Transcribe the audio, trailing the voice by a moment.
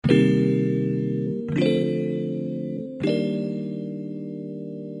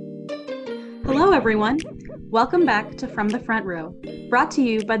Hello, everyone. Welcome back to From the Front Row, brought to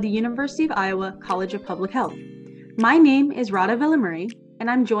you by the University of Iowa College of Public Health. My name is Rada Villamurray,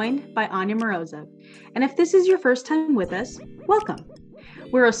 and I'm joined by Anya Moroza. And if this is your first time with us, welcome.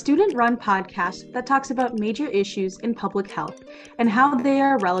 We're a student-run podcast that talks about major issues in public health and how they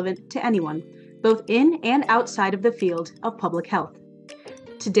are relevant to anyone, both in and outside of the field of public health.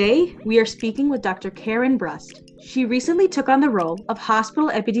 Today, we are speaking with Dr. Karen Brust. She recently took on the role of hospital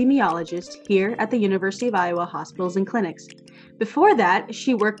epidemiologist here at the University of Iowa Hospitals and Clinics. Before that,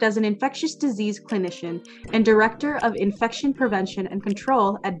 she worked as an infectious disease clinician and director of infection prevention and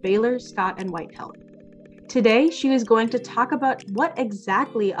control at Baylor Scott & White Health. Today, she is going to talk about what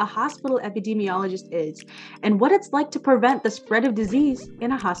exactly a hospital epidemiologist is and what it's like to prevent the spread of disease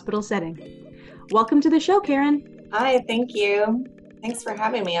in a hospital setting. Welcome to the show, Karen. Hi, thank you. Thanks for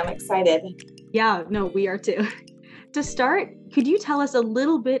having me. I'm excited. Yeah, no, we are too. To start, could you tell us a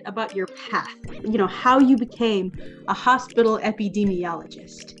little bit about your path? How you became a hospital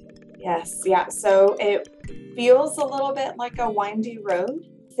epidemiologist? Yes, yeah. So it feels a little bit like a windy road.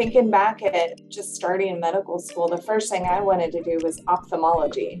 Thinking back at just starting medical school, the first thing I wanted to do was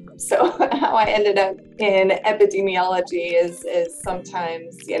ophthalmology. So how I ended up in epidemiology is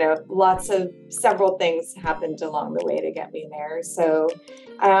sometimes, several things happened along the way to get me there. So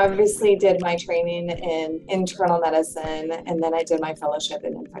I obviously did my training in internal medicine, and then I did my fellowship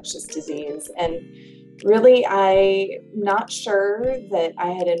in infectious disease. And really, I'm not sure that I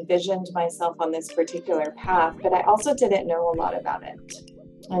had envisioned myself on this particular path, but I also didn't know a lot about it.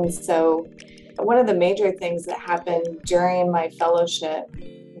 And so one of the major things that happened during my fellowship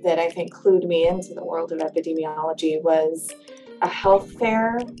that I think clued me into the world of epidemiology was a health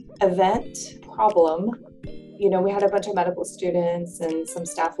fair event problem. We had a bunch of medical students and some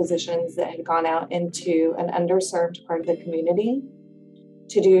staff physicians that had gone out into an underserved part of the community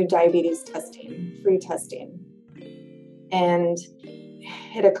to do diabetes testing, free testing. And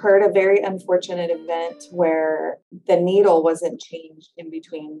it occurred a very unfortunate event where the needle wasn't changed in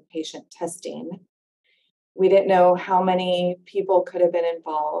between patient testing. We didn't know how many people could have been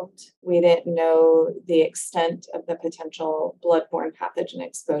involved. We didn't know the extent of the potential bloodborne pathogen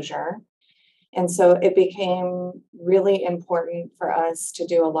exposure. And so it became really important for us to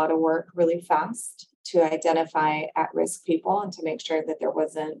do a lot of work really fast to identify at-risk people and to make sure that there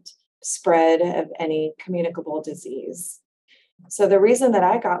wasn't spread of any communicable disease. So the reason that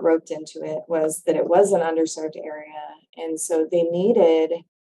I got roped into it was that it was an underserved area. And so they needed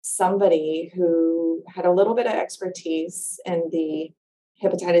somebody who had a little bit of expertise in the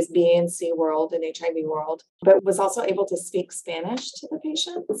hepatitis B and C world and HIV world, but was also able to speak Spanish to the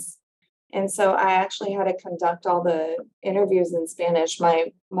patients. And so I actually had to conduct all the interviews in Spanish.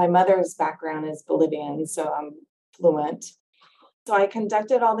 My mother's background is Bolivian, so I'm fluent. So I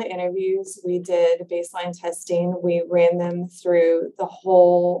conducted all the interviews. We did baseline testing. We ran them through the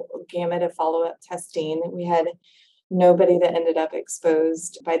whole gamut of follow-up testing. We had nobody that ended up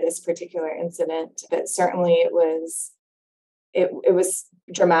exposed by this particular incident, but certainly it was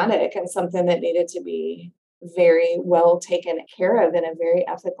dramatic and something that needed to be very well taken care of in a very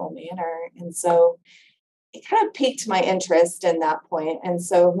ethical manner. And so it kind of piqued my interest in that point. And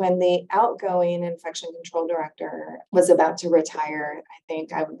so when the outgoing infection control director was about to retire, I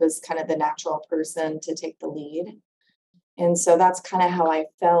think I was kind of the natural person to take the lead. And so that's kind of how I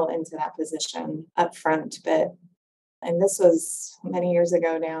fell into that position up front. And this was many years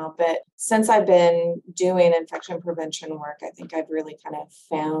ago now, but since I've been doing infection prevention work, I think I've really kind of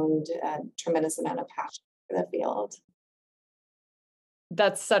found a tremendous amount of passion for the field.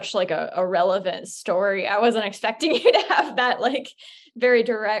 That's such like a relevant story. I wasn't expecting you to have that very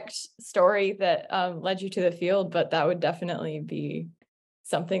direct story that led you to the field, but that would definitely be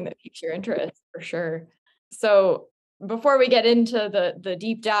something that piques your interest for sure. So before we get into the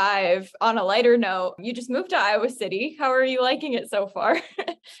deep dive, on a lighter note, you just moved to Iowa City. How are you liking it so far?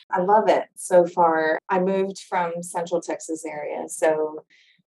 I love it so far. I moved from Central Texas area, so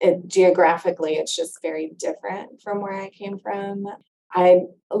geographically, it's just very different from where I came from. I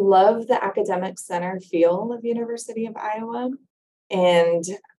love the academic center feel of University of Iowa. And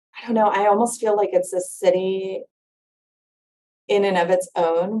I don't know, I almost feel like it's a city in and of its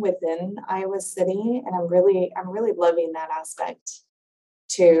own within Iowa City. And I'm really loving that aspect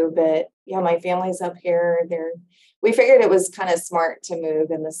too. But yeah, my family's up here. We figured it was kind of smart to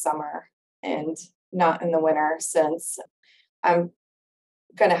move in the summer and not in the winter, since I'm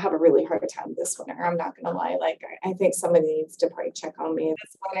going to have a really hard time this winter. I'm not going to lie. I think somebody needs to probably check on me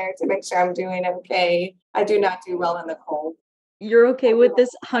this winter to make sure I'm doing okay. I do not do well in the cold. You're okay with this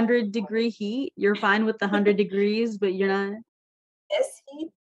 100-degree heat? You're fine with the 100 degrees, but you're not? This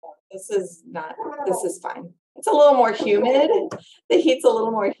heat this is fine. It's a little more humid. The heat's a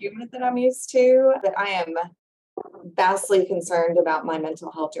little more humid than I'm used to, but I am vastly concerned about my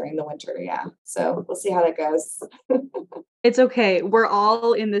mental health during the winter. Yeah. So we'll see how that goes. It's okay. We're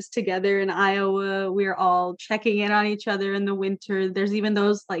all in this together in Iowa. We're all checking in on each other in the winter. There's even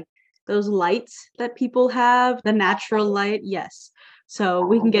those lights that people have, the natural light. Yes. So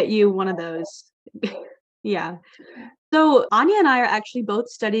we can get you one of those. Yeah. So Anya and I are actually both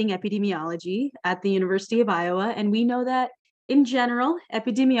studying epidemiology at the University of Iowa, and we know that in general,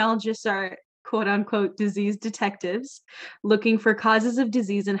 epidemiologists are quote unquote disease detectives looking for causes of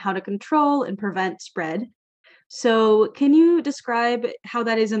disease and how to control and prevent spread. So can you describe how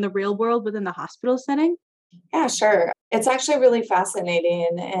that is in the real world within the hospital setting? Yeah, sure. It's actually really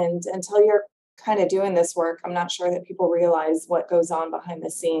fascinating. And until you're kind of doing this work, I'm not sure that people realize what goes on behind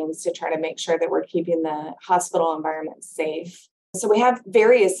the scenes to try to make sure that we're keeping the hospital environment safe. So we have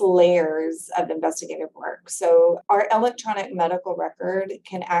various layers of investigative work. So our electronic medical record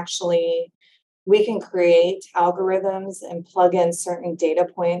we can create algorithms and plug in certain data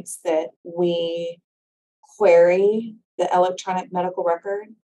points that we query the electronic medical record.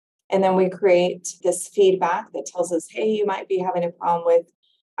 And then we create this feedback that tells us, hey, you might be having a problem with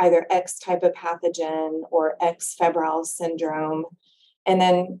either X type of pathogen or X febrile syndrome. And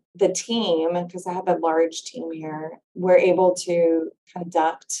then the team, because I have a large team here, we're able to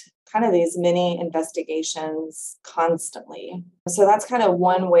conduct kind of these mini investigations constantly. So that's kind of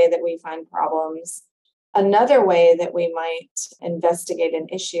one way that we find problems. Another way that we might investigate an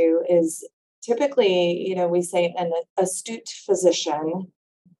issue is typically, we say an astute physician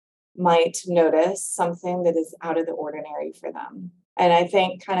might notice something that is out of the ordinary for them. And I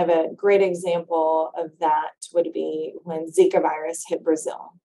think kind of a great example of that would be when Zika virus hit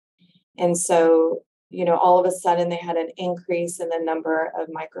Brazil. And so, all of a sudden they had an increase in the number of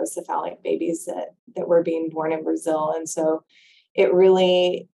microcephalic babies that were being born in Brazil. And so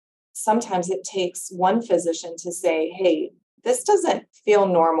sometimes it takes one physician to say, hey, this doesn't feel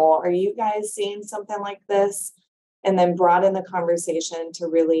normal. Are you guys seeing something like this? And then broaden the conversation to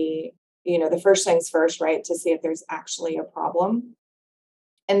really, the first things first, right? To see if there's actually a problem.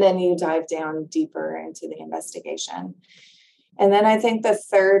 And then you dive down deeper into the investigation. And then I think the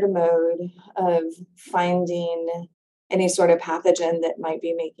third mode of finding any sort of pathogen that might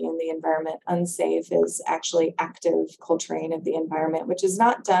be making the environment unsafe is actually active culturing of the environment, which is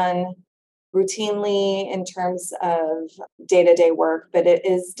not done routinely in terms of day-to-day work, but it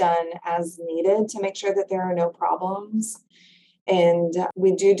is done as needed to make sure that there are no problems. And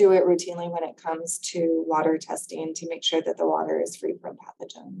we do it routinely when it comes to water testing to make sure that the water is free from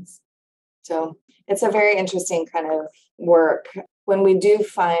pathogens. So it's a very interesting kind of work. When we do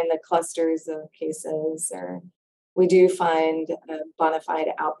find the clusters of cases or we do find a bona fide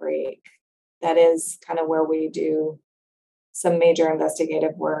outbreak, that is kind of where we do some major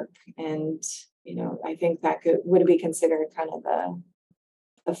investigative work. And, I think that would be considered kind of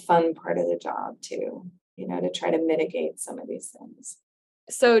the fun part of the job too, to try to mitigate some of these things.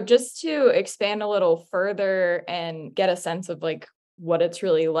 So just to expand a little further and get a sense of what it's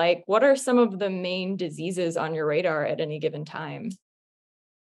really like, what are some of the main diseases on your radar at any given time?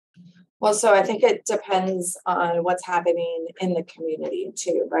 Well, so I think it depends on what's happening in the community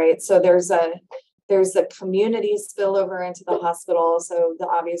too, right? So there's a community spillover into the hospital. So the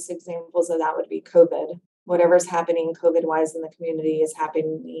obvious examples of that would be COVID. Whatever's happening COVID-wise in the community is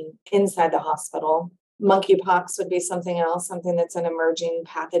happening inside the hospital. Monkeypox would be something else, something that's an emerging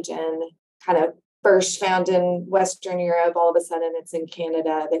pathogen, kind of first found in Western Europe. All of a sudden it's in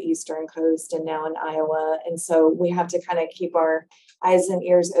Canada, the Eastern Coast, and now in Iowa. And so we have to kind of keep our eyes and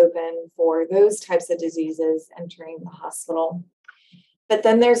ears open for those types of diseases entering the hospital. But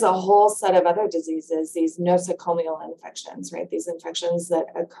then there's a whole set of other diseases, these nosocomial infections, right? These infections that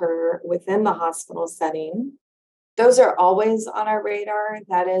occur within the hospital setting. Those are always on our radar.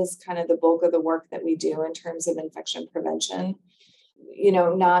 That is kind of the bulk of the work that we do in terms of infection prevention.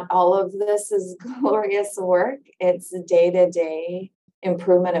 Not all of this is glorious work. It's day-to-day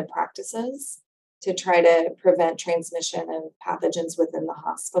improvement of practices to try to prevent transmission of pathogens within the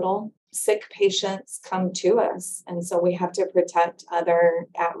hospital. Sick patients come to us, and so we have to protect other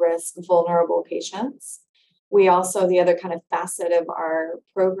at-risk, vulnerable patients. We also, the other kind of facet of our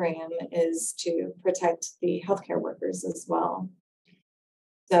program is to protect the healthcare workers as well.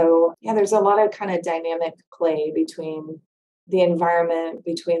 So, there's a lot of kind of dynamic play between the environment,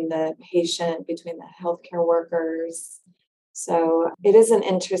 between the patient, between the healthcare workers. So it is an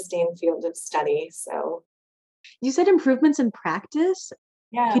interesting field of study. So you said improvements in practice.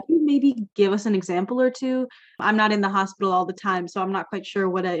 Yeah. Could you maybe give us an example or two? I'm not in the hospital all the time, so I'm not quite sure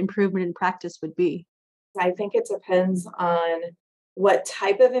what an improvement in practice would be. I think it depends on what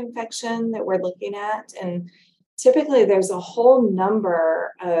type of infection that we're looking at. And typically, there's a whole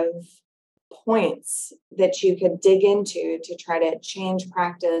number of points that you could dig into to try to change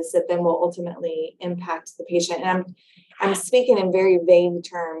practice that then will ultimately impact the patient. And I'm speaking in very vague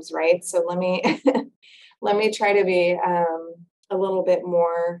terms, right? So let me let me try to be a little bit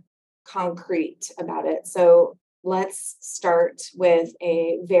more concrete about it. So let's start with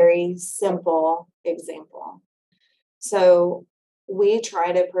a very simple example. So we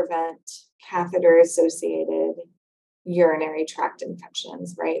try to prevent catheter associated urinary tract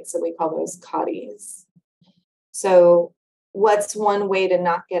infections, right? So we call those COTIs. So what's one way to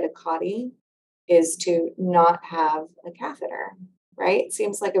not get a COTI is to not have a catheter, right?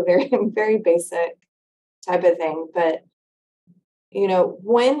 Seems like a very, very basic type of thing. But,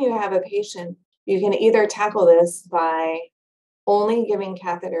 when you have a patient, you can either tackle this by only giving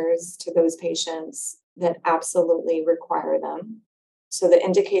catheters to those patients that absolutely require them. So the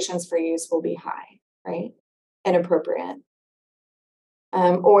indications for use will be high, right? And appropriate.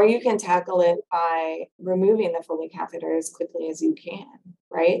 Or you can tackle it by removing the Foley catheter as quickly as you can,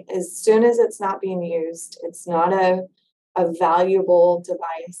 right? As soon as it's not being used, it's not a valuable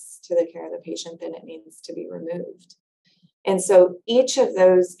device to the care of the patient, then it needs to be removed. And so each of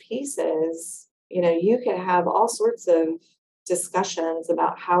those pieces, you could have all sorts of discussions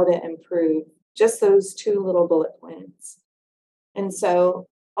about how to improve just those two little bullet points. And so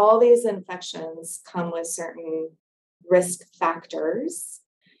all these infections come with certain risk factors.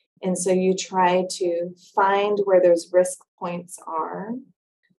 And so you try to find where those risk points are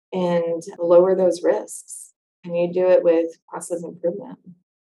and lower those risks. And you do it with process improvement.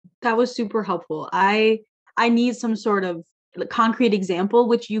 That was super helpful. I need some sort of concrete example,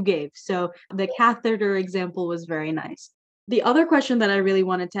 which you gave. So the catheter example was very nice. The other question that I really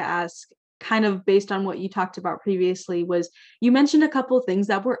wanted to ask, kind of based on what you talked about previously, was you mentioned a couple of things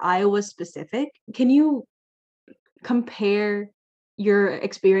that were Iowa specific. Can you compare your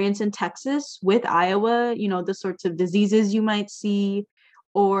experience in Texas with Iowa, the sorts of diseases you might see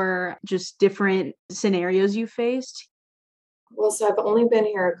or just different scenarios you faced? Well, so I've only been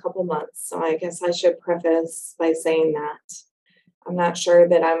here a couple months, so I guess I should preface by saying that I'm not sure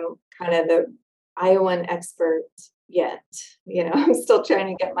that I'm kind of the Iowan expert yet. I'm still trying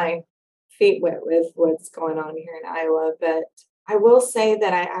to get my feet wet with what's going on here in Iowa. But I will say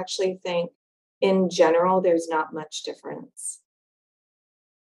that I actually think in general, there's not much difference.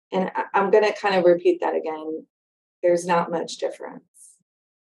 And I'm going to kind of repeat that again. There's not much difference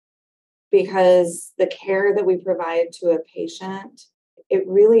because the care that we provide to a patient, it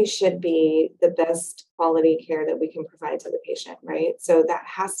really should be the best quality care that we can provide to the patient, right? So that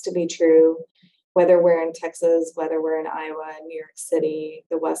has to be true, whether we're in Texas, whether we're in Iowa, New York City,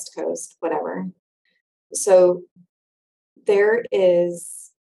 the West Coast, whatever. So there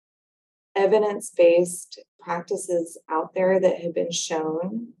is evidence-based practices out there that have been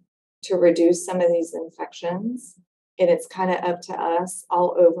shown to reduce some of these infections. And it's kind of up to us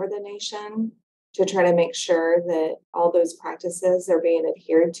all over the nation to try to make sure that all those practices are being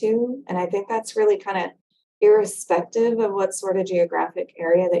adhered to. And I think that's really kind of irrespective of what sort of geographic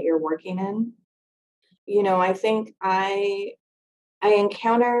area that you're working in. I think I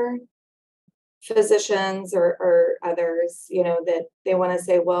encounter physicians or others, that they want to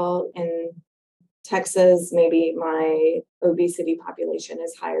say, well, in Texas, maybe my obesity population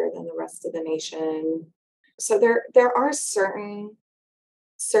is higher than the rest of the nation. So there are certain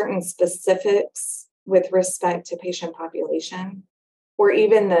specifics with respect to patient population, or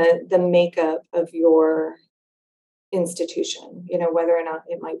even the makeup of your institution, whether or not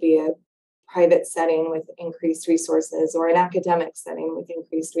it might be a private setting with increased resources or an academic setting with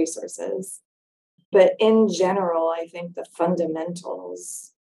increased resources. But in general, I think the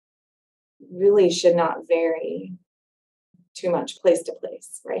fundamentals really should not vary too much place to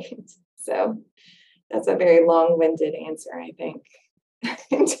place, right? So that's a very long-winded answer, I think,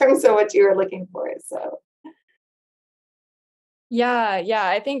 in terms of what you were looking for. So Yeah,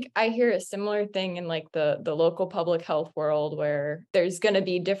 I think I hear a similar thing in like the local public health world where there's going to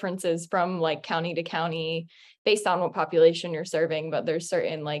be differences from like county to county based on what population you're serving, but there's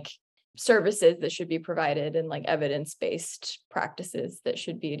certain like services that should be provided and like evidence-based practices that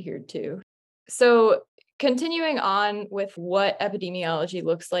should be adhered to. So continuing on with what epidemiology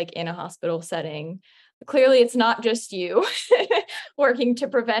looks like in a hospital setting, clearly it's not just you working to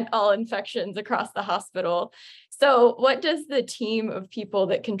prevent all infections across the hospital. So what does the team of people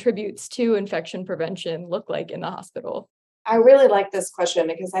that contributes to infection prevention look like in the hospital? I really like this question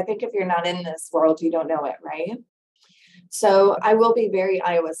because I think if you're not in this world, you don't know it, right? So I will be very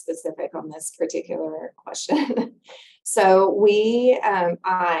Iowa specific on this particular question. So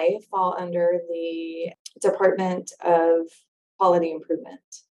I fall under the Department of Quality Improvement.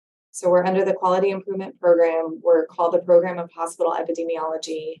 So we're under the Quality Improvement Program. We're called the Program of Hospital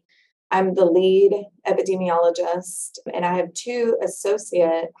Epidemiology. I'm the lead epidemiologist, and I have two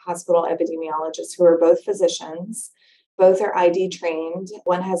associate hospital epidemiologists who are both physicians. Both are ID trained.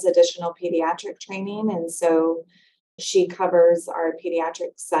 One has additional pediatric training, and so she covers our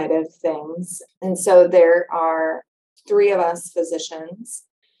pediatric side of things. And so there are three of us physicians.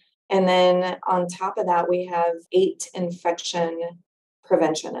 And then on top of that, we have 8 infection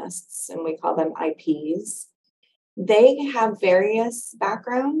preventionists, and we call them IPs. They have various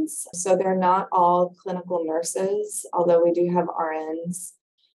backgrounds. So they're not all clinical nurses, although we do have RNs,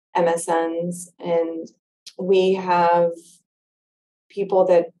 MSNs, and we have people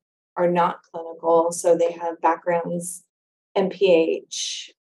that are not clinical. So they have backgrounds in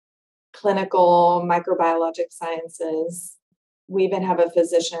PH, clinical microbiologic sciences. We even have a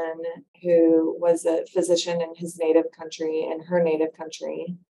physician who was a physician in his native country, in her native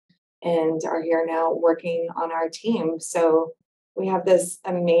country, and are here now working on our team. So we have this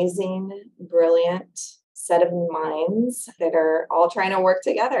amazing, brilliant set of minds that are all trying to work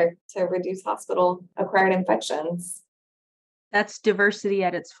together to reduce hospital-acquired infections. That's diversity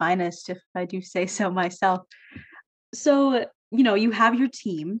at its finest, if I do say so myself. So, you have your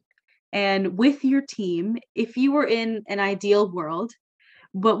team, and with your team, if you were in an ideal world,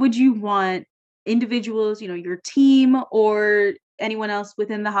 what would you want individuals, your team or anyone else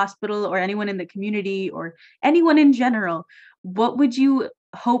within the hospital or anyone in the community or anyone in general, what would you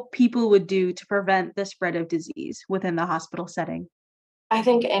hope people would do to prevent the spread of disease within the hospital setting? I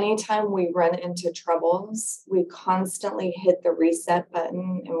think anytime we run into troubles, we constantly hit the reset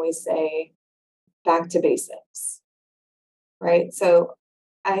button and we say, back to basics, right? So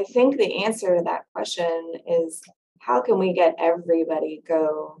I think the answer to that question is, how can we get everybody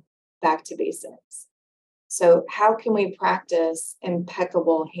go back to basics? So how can we practice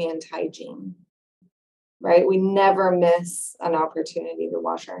impeccable hand hygiene, right? We never miss an opportunity to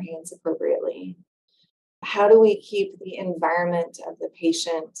wash our hands appropriately. How do we keep the environment of the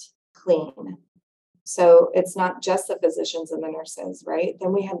patient clean? So it's not just the physicians and the nurses, right?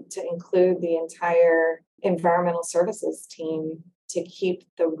 Then we have to include the entire environmental services team to keep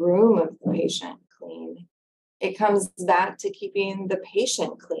the room of the patient clean. It comes back to keeping the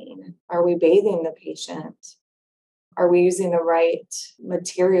patient clean. Are we bathing the patient? Are we using the right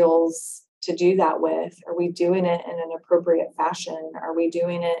materials to do that with? Are we doing it in an appropriate fashion? Are we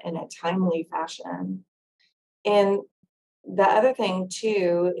doing it in a timely fashion? And the other thing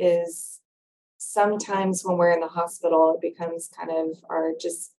too is sometimes when we're in the hospital, it becomes kind of our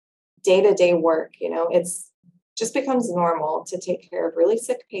just day-to-day work. It's just becomes normal to take care of really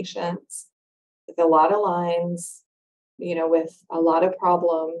sick patients with a lot of lines, with a lot of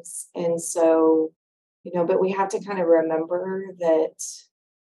problems. And so, but we have to kind of remember that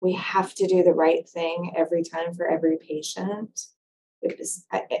we have to do the right thing every time for every patient.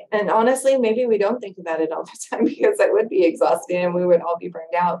 And honestly, maybe we don't think about it all the time because it would be exhausting and we would all be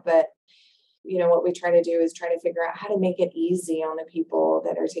burned out. But, what we try to do is try to figure out how to make it easy on the people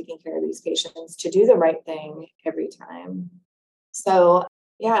that are taking care of these patients to do the right thing every time. So,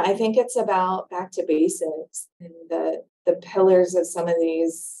 yeah, I think it's about back to basics and the pillars of some of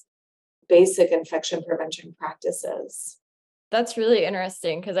these basic infection prevention practices. That's really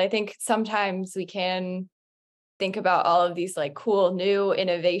interesting because I think sometimes we can think about all of these like cool new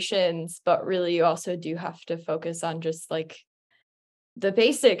innovations, but really you also do have to focus on just like the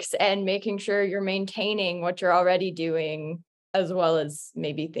basics and making sure you're maintaining what you're already doing, as well as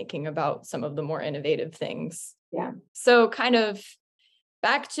maybe thinking about some of the more innovative things. Yeah. So kind of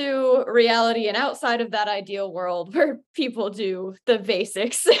back to reality and outside of that ideal world where people do the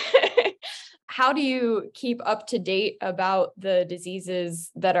basics. How do you keep up to date about the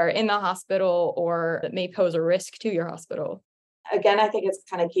diseases that are in the hospital or that may pose a risk to your hospital? Again, I think it's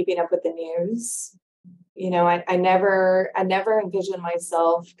kind of keeping up with the news. I never envisioned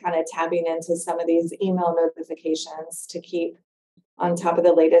myself kind of tapping into some of these email notifications to keep on top of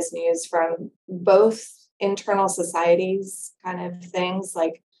the latest news from both internal societies kind of things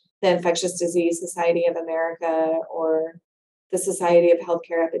like the Infectious Disease Society of America or the Society of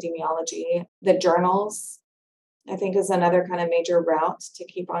Healthcare Epidemiology. The journals, I think, is another kind of major route to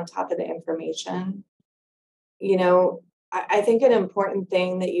keep on top of the information. I think an important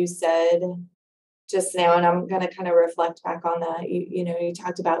thing that you said just now, and I'm going to kind of reflect back on that, you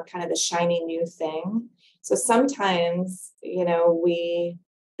talked about kind of the shiny new thing. So sometimes,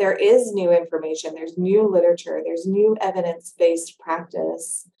 there is new information, there's new literature, there's new evidence-based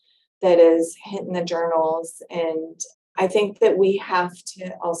practice that is hitting the journals. And I think that we have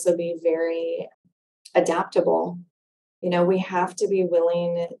to also be very adaptable. We have to be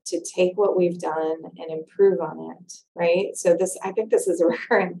willing to take what we've done and improve on it, right? So I think this is a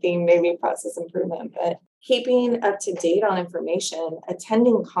recurrent theme, maybe process improvement, but keeping up to date on information,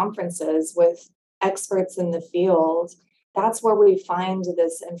 attending conferences with experts in the field, that's where we find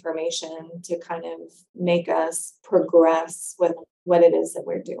this information to kind of make us progress with what it is that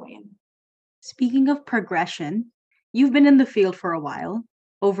we're doing. Speaking of progression, you've been in the field for a while,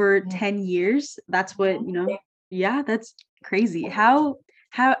 over 10 years. That's what, yeah, that's crazy. How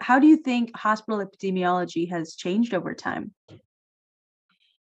do you think hospital epidemiology has changed over time? Oh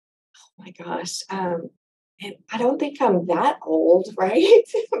my gosh. And I don't think I'm that old, right?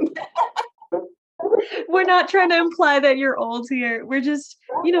 We're not trying to imply that you're old here. We're just,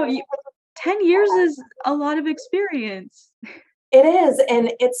 10 years is a lot of experience. It is.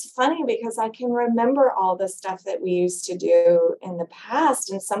 And it's funny because I can remember all the stuff that we used to do in the past.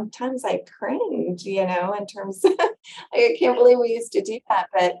 And sometimes I cringe, in terms of, I can't believe we used to do that.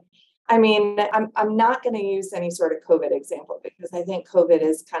 But I mean, I'm not going to use any sort of COVID example because I think COVID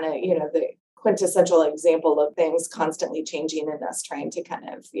is kind of, the quintessential example of things constantly changing and us trying to kind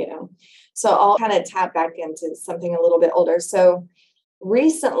of, so I'll kind of tap back into something a little bit older. So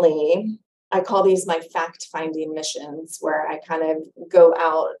recently, I call these my fact-finding missions, where I kind of go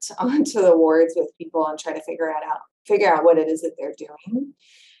out onto the wards with people and try to figure out what it is that they're doing.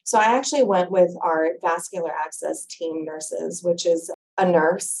 So I actually went with our vascular access team nurses, which is a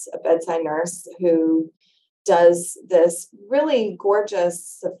bedside nurse, who does this really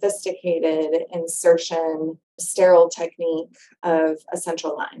gorgeous, sophisticated insertion, sterile technique of a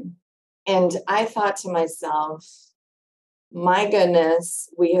central line. And I thought to myself, my goodness,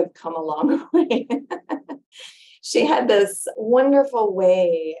 we have come a long way. She had this wonderful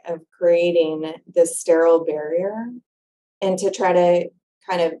way of creating this sterile barrier and to try to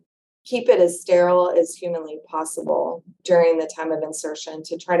kind of keep it as sterile as humanly possible during the time of insertion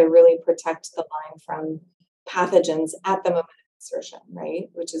to try to really protect the line from pathogens at the moment of insertion, right?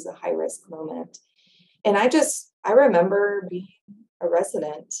 Which is a high risk moment. And I remember being a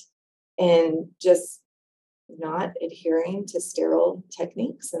resident and just not adhering to sterile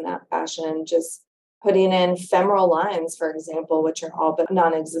techniques in that fashion, just putting in femoral lines, for example, which are all but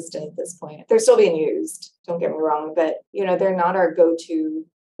non-existent at this point. They're still being used, don't get me wrong, but they're not our go-to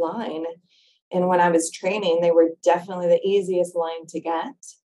line. And when I was training, they were definitely the easiest line to get.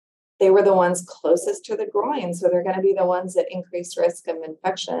 They were the ones closest to the groin, so they're going to be the ones that increase risk of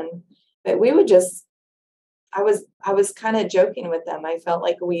infection. But we would I was kind of joking with them. I felt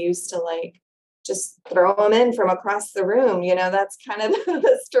like we used to just throw them in from across the room. That's kind of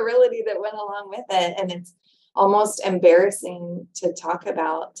the sterility that went along with it. And it's almost embarrassing to talk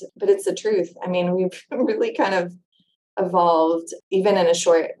about, but it's the truth. I mean, we've really kind of evolved even in a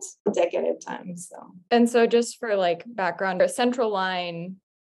short decade of time. And so just for background, a central line,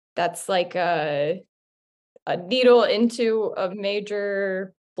 that's like a needle into a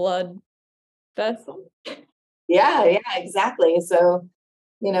major blood vessel. Yeah, exactly. So,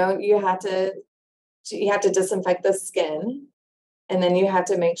 you have to disinfect the skin, and then you have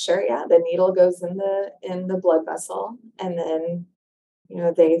to make sure, the needle goes in the blood vessel, and then,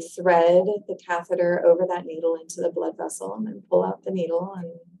 they thread the catheter over that needle into the blood vessel and then pull out the needle.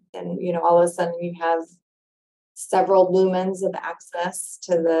 And all of a sudden you have several lumens of access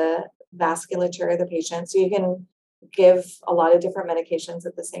to the vasculature of the patient. So you can give a lot of different medications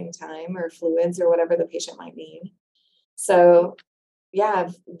at the same time, or fluids, or whatever the patient might need. So yeah,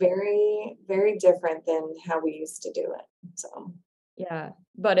 very, very different than how we used to do it. So yeah,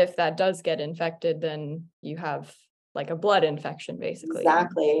 but if that does get infected, then you have a blood infection, basically.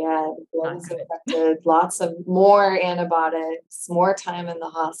 Exactly. Yeah, blood is infected. Lots of more antibiotics, more time in the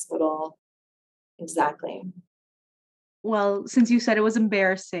hospital. Exactly. Well, since you said it was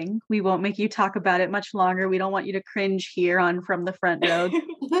embarrassing, we won't make you talk about it much longer. We don't want you to cringe here on From the Front Row.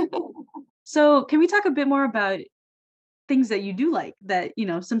 So can we talk a bit more about things that you do like, that,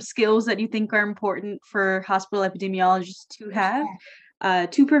 some skills that you think are important for hospital epidemiologists to have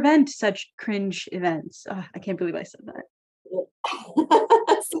to prevent such cringe events? Oh, I can't believe I said that.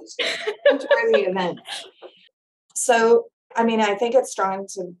 Such worthy event. So, I think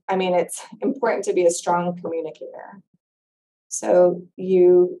it's important to be a strong communicator. So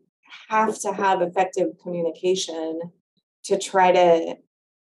you have to have effective communication to try to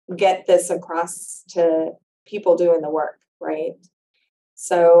get this across to people doing the work, right?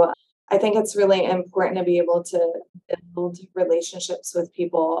 So I think it's really important to be able to build relationships with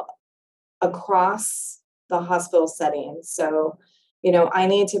people across the hospital setting. So, I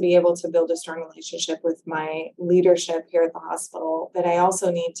need to be able to build a strong relationship with my leadership here at the hospital, but I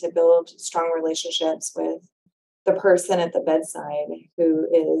also need to build strong relationships with the person at the bedside who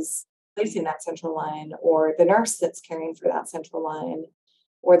is placing that central line, or the nurse that's caring for that central line,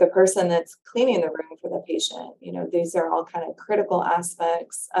 or the person that's cleaning the room for the patient. These are all kind of critical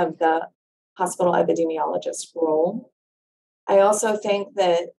aspects of the hospital epidemiologist role. I also think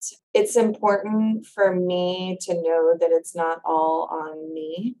that it's important for me to know that it's not all on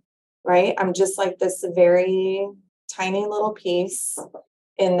me, right? I'm just like this very tiny little piece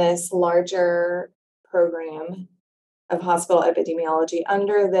in this larger program of hospital epidemiology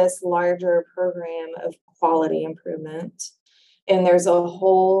under this larger program of quality improvement. And there's a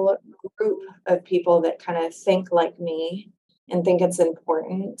whole group of people that kind of think like me and think it's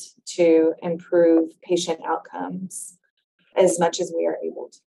important to improve patient outcomes as much as we are able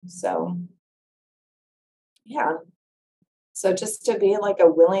to. So, yeah. So just to be like a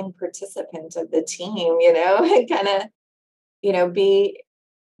willing participant of the team, and kind of,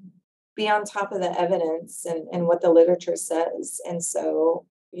 be on top of the evidence and what the literature says. And so,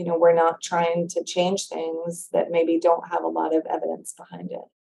 we're not trying to change things that maybe don't have a lot of evidence behind it.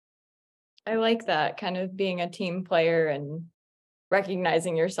 I like that, kind of being a team player and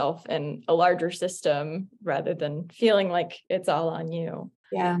recognizing yourself in a larger system rather than feeling like it's all on you.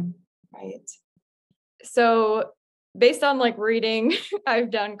 Yeah, right. So based on like reading I've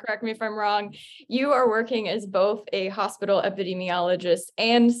done, correct me if I'm wrong, you are working as both a hospital epidemiologist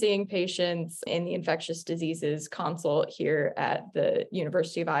and seeing patients in the infectious diseases consult here at the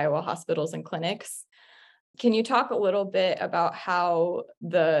University of Iowa hospitals and clinics. Can you talk a little bit about how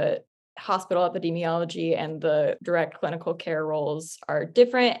the hospital epidemiology and the direct clinical care roles are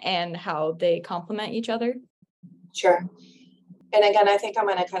different and how they complement each other? Sure. And again, I think I'm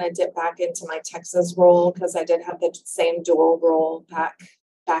going to kind of dip back into my Texas role because I did have the same dual role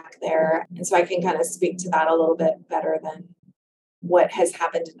back there. And so I can kind of speak to that a little bit better than what has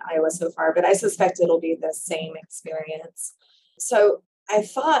happened in Iowa so far, but I suspect it'll be the same experience. So I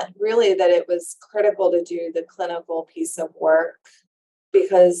thought really that it was critical to do the clinical piece of work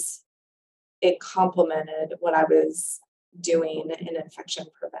because it complemented what I was doing in infection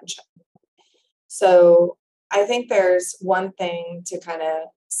prevention. So I think there's one thing to kind of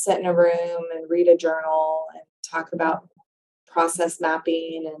sit in a room and read a journal and talk about process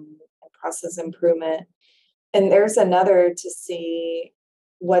mapping and process improvement. And there's another to see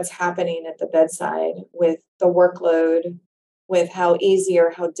what's happening at the bedside with the workload, with how easy or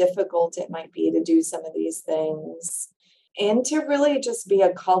how difficult it might be to do some of these things. And to really just be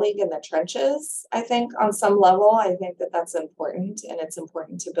a colleague in the trenches, I think on some level, I think that that's important. And it's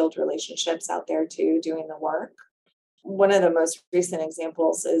important to build relationships out there too, doing the work. One of the most recent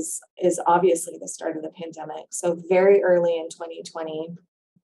examples is obviously the start of the pandemic. So very early in 2020,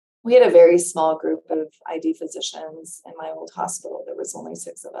 we had a very small group of ID physicians in my old hospital. There was only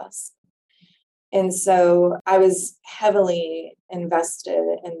 6 of us. And so I was heavily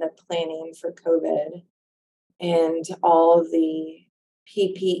invested in the planning for COVID and all of the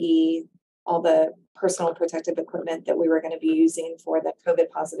PPE, all the personal protective equipment that we were going to be using for the COVID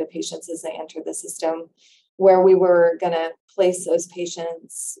positive patients as they entered the system, where we were going to place those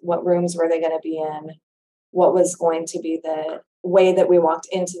patients, what rooms were they going to be in, what was going to be the way that we walked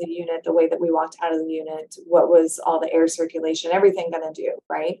into the unit, the way that we walked out of the unit, what was all the air circulation, everything going to do,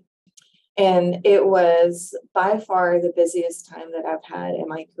 right? And it was by far the busiest time that I've had in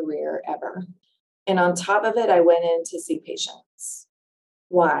my career ever. And on top of it, I went in to see patients.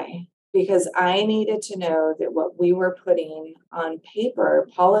 Why? Because I needed to know that what we were putting on paper,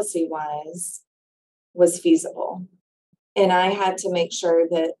 policy-wise, was feasible. And I had to make sure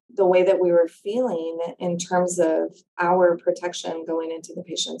that the way that we were feeling in terms of our protection going into the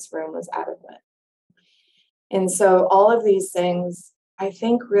patient's room was adequate. And so all of these things, I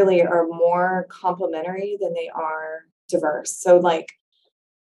think, really are more complementary than they are diverse. So like,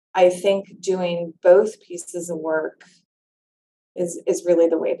 I think doing both pieces of work is really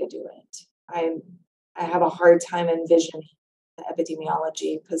the way to do it. I have a hard time envisioning the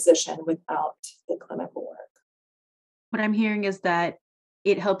epidemiology position without the clinical work. What I'm hearing is that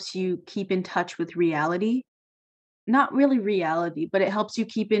it helps you keep in touch with reality. Not really reality, but it helps you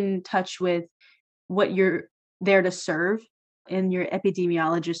keep in touch with what you're there to serve in your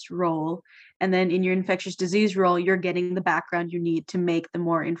epidemiologist role. And then in your infectious disease role, you're getting the background you need to make the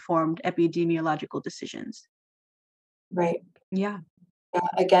more informed epidemiological decisions. Right. Yeah.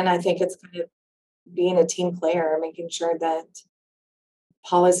 Again, I think it's kind of being a team player, making sure that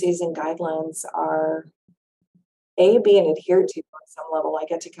policies and guidelines are being adhered to on some level. I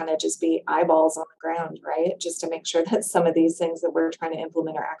get to kind of just be eyeballs on the ground, right? Just to make sure that some of these things that we're trying to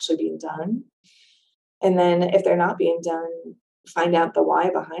implement are actually being done. And then if they're not being done, find out the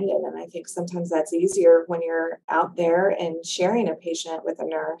why behind it. And I think sometimes that's easier when you're out there and sharing a patient with a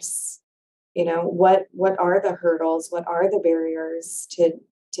nurse. What are the hurdles? What are the barriers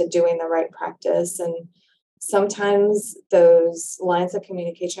to doing the right practice? And sometimes those lines of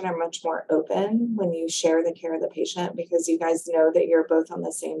communication are much more open when you share the care of the patient, because you guys know that you're both on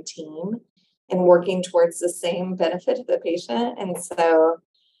the same team and working towards the same benefit of the patient. And so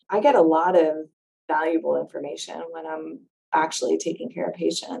I get a lot of valuable information when I'm actually taking care of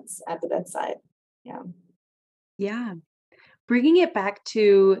patients at the bedside. Yeah. Yeah. Bringing it back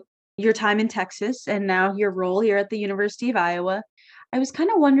to your time in Texas and now your role here at the University of Iowa, I was kind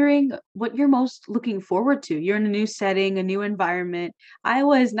of wondering what you're most looking forward to. You're in a new setting, a new environment.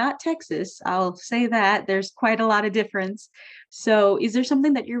 Iowa is not Texas. I'll say that. There's quite a lot of difference. So is there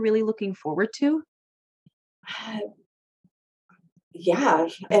something that you're really looking forward to? Yeah.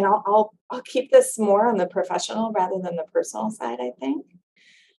 And I'll keep this more on the professional rather than the personal side, I think.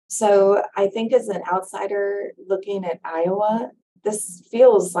 So I think as an outsider looking at Iowa, this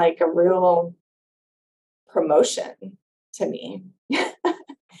feels like a real promotion to me.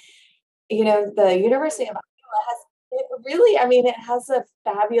 The University of Iowa it has a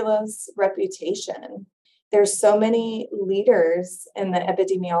fabulous reputation. There's so many leaders in the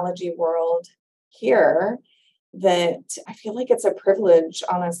epidemiology world here that I feel like it's a privilege,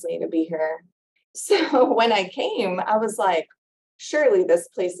 honestly, to be here. So when I came, I was like, surely this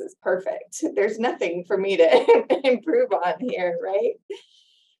place is perfect. There's nothing for me to improve on here, right?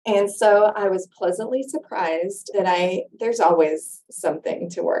 And so I was pleasantly surprised that there's always something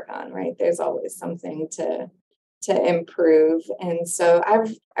to work on, right? There's always something to improve. And so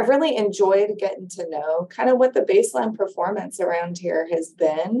I've really enjoyed getting to know kind of what the baseline performance around here has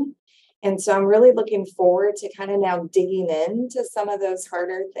been. And so I'm really looking forward to kind of now digging into some of those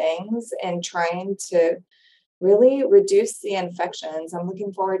harder things and trying to really reduce the infections. I'm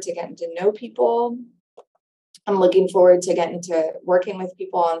looking forward to getting to know people. I'm looking forward to getting to working with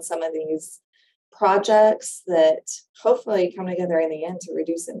people on some of these projects that hopefully come together in the end to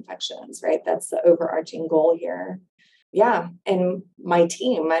reduce infections, right? That's the overarching goal here. Yeah. And my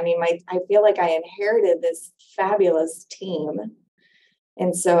team, I feel like I inherited this fabulous team.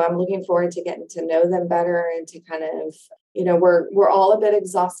 And so I'm looking forward to getting to know them better and to kind of, we're all a bit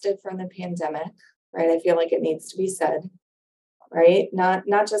exhausted from the pandemic, right? I feel like it needs to be said, right? Not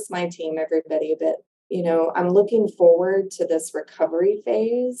just my team, everybody, but I'm looking forward to this recovery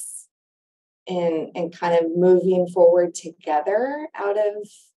phase and kind of moving forward together out of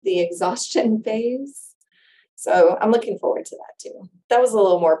the exhaustion phase. So I'm looking forward to that too. That was a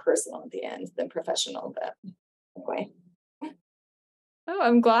little more personal at the end than professional, but anyway. Oh,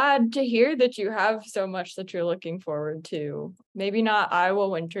 I'm glad to hear that you have so much that you're looking forward to. Maybe not Iowa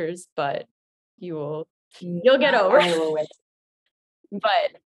winters, but you'll get over Iowa winters.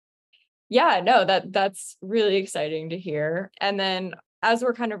 But yeah, no, that's really exciting to hear. And then as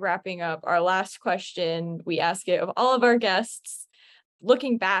we're kind of wrapping up, our last question, we ask it of all of our guests.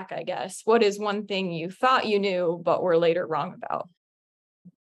 Looking back, I guess, what is one thing you thought you knew but were later wrong about?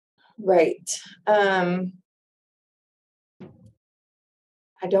 Right.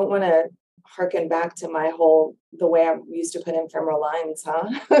 I don't want to harken back to the way I used to put in femoral lines, huh?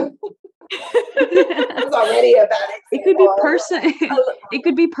 I was already a bad example. It could be it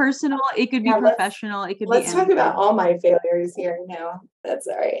could be personal. It could be professional. It could be Let's talk about all my failures here now. That's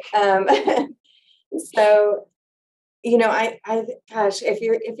all right. So, gosh, if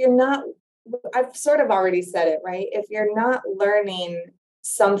you're not, I've sort of already said it, right? If you're not learning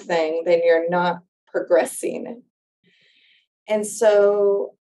something, then you're not progressing. And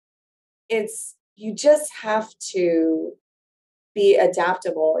so you just have to be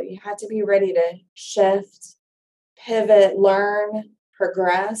adaptable. You have to be ready to shift, pivot, learn,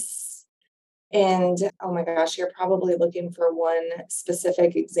 progress. And oh my gosh, you're probably looking for one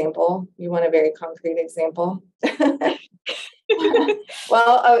specific example. You want a very concrete example.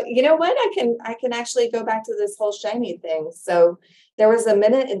 Well, you know what? I can actually go back to this whole shiny thing. So there was a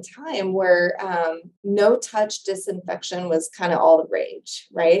minute in time where no touch disinfection was kind of all the rage,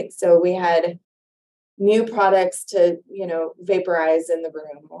 right? So we had new products to, vaporize in the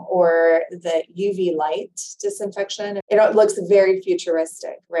room, or the UV light disinfection. It looks very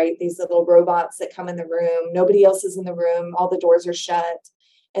futuristic, right? These little robots that come in the room, nobody else is in the room, all the doors are shut.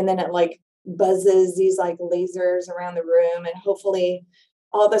 And then it buzzes these lasers around the room, and hopefully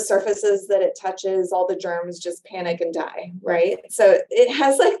all the surfaces that it touches, all the germs just panic and die, right? So it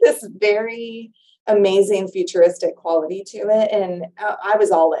has like this very amazing futuristic quality to it. And I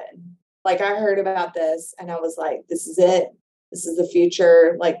was all in. Like I heard about this and I was like, this is it. This is the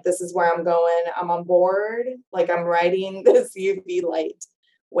future. Like, this is where I'm going. I'm on board. Like I'm riding this UV light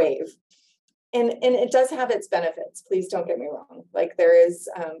wave. And it does have its benefits. Please don't get me wrong. Like there is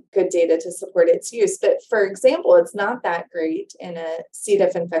good data to support its use. But for example, it's not that great in a C.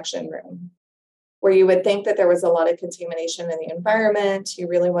 diff infection room where you would think that there was a lot of contamination in the environment. You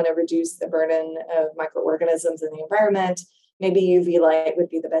really want to reduce the burden of microorganisms in the environment. Maybe UV light would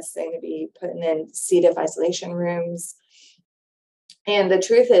be the best thing to be putting in C. diff isolation rooms. And the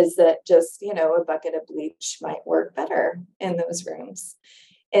truth is that just, a bucket of bleach might work better in those rooms.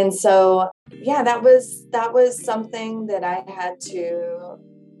 And so, yeah, that was something that I had to,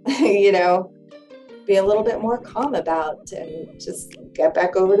 be a little bit more calm about and just get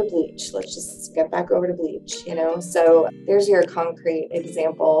back over to bleach. Let's just get back over to bleach, So there's your concrete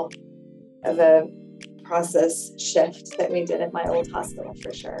example of a process shift that we did at my old hospital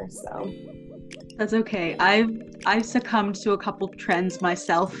for sure. So that's okay. I've succumbed to a couple trends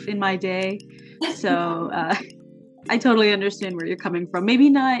myself in my day. So I totally understand where you're coming from. Maybe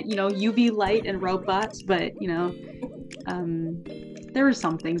not, UV light and robots, but, there were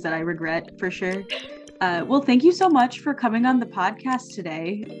some things that I regret for sure. Well, thank you so much for coming on the podcast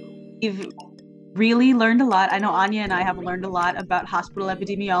today. We've really learned a lot. I know Anya and I have learned a lot about hospital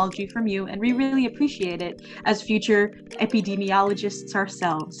epidemiology from you, and we really appreciate it as future epidemiologists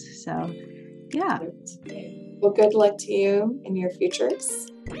ourselves. So, yeah. Well, good luck to you in your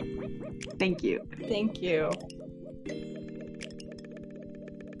futures. Thank you. Thank you.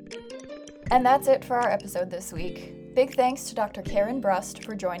 And that's it for our episode this week. Big thanks to Dr. Karen Brust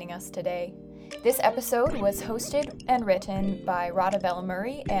for joining us today. This episode was hosted and written by Rada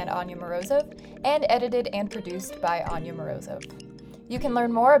Vellamuri and Anya Morozov, and edited and produced by Anya Morozov. You can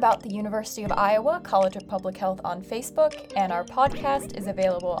learn more about the University of Iowa College of Public Health on Facebook, and our podcast is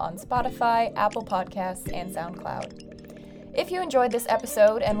available on Spotify, Apple Podcasts, and SoundCloud. If you enjoyed this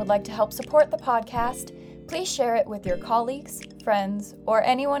episode and would like to help support the podcast, please share it with your colleagues, friends, or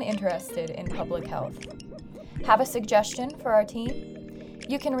anyone interested in public health. Have a suggestion for our team?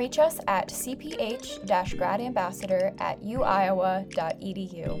 You can reach us at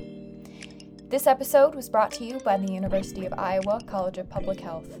cph-gradambassador@uiowa.edu. This episode was brought to you by the University of Iowa College of Public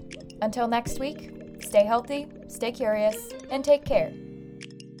Health. Until next week, stay healthy, stay curious, and take care.